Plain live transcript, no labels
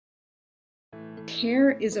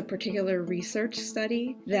CARE is a particular research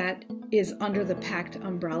study that is under the PACT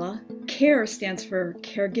umbrella. CARE stands for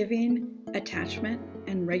Caregiving, Attachment,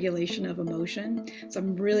 and Regulation of Emotion. So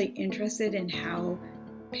I'm really interested in how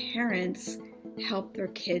parents help their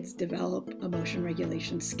kids develop emotion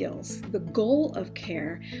regulation skills. The goal of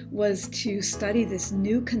CARE was to study this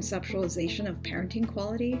new conceptualization of parenting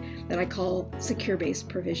quality that I call secure-based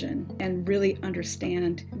provision, and really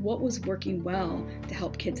understand what was working well to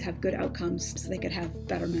help kids have good outcomes so they could have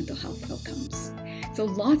better mental health outcomes. So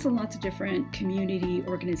lots and lots of different community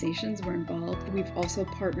organizations were involved. We've also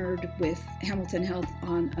partnered with Hamilton Health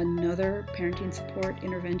on another parenting support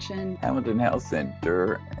intervention. Hamilton Health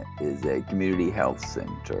Center is a community health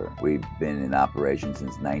center. We've been in operation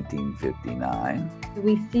since 1959.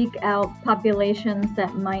 We seek out populations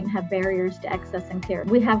that might have barriers to accessing care.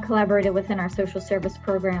 We have collaborated within our social service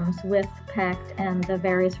programs with PACT and the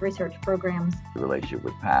various research programs. The relationship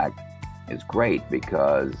with PACT is great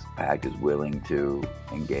because PACT is willing to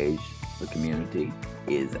engage the community,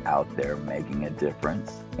 is out there making a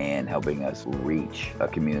difference and helping us reach a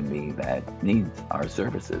community that needs our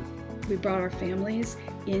services. We brought our families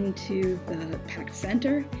into the PACT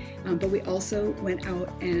Center, but we also went out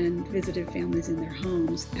and visited families in their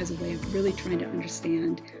homes as a way of really trying to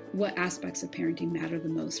understand what aspects of parenting matter the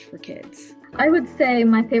most for kids. I would say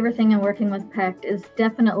my favorite thing in working with PACT is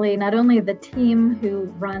definitely not only the team who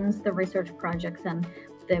runs the research projects and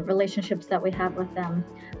the relationships that we have with them,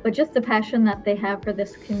 but just the passion that they have for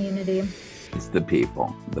this community. It's the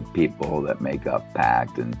people that make up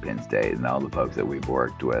PACT and Penn State and all the folks that we've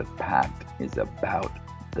worked with. PACT is about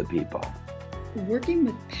the people. Working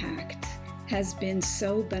with PACT has been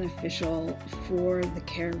so beneficial for the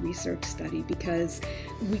CARE research study because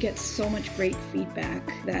we get so much great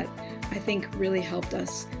feedback that I think really helped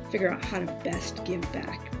us figure out how to best give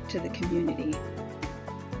back to the community.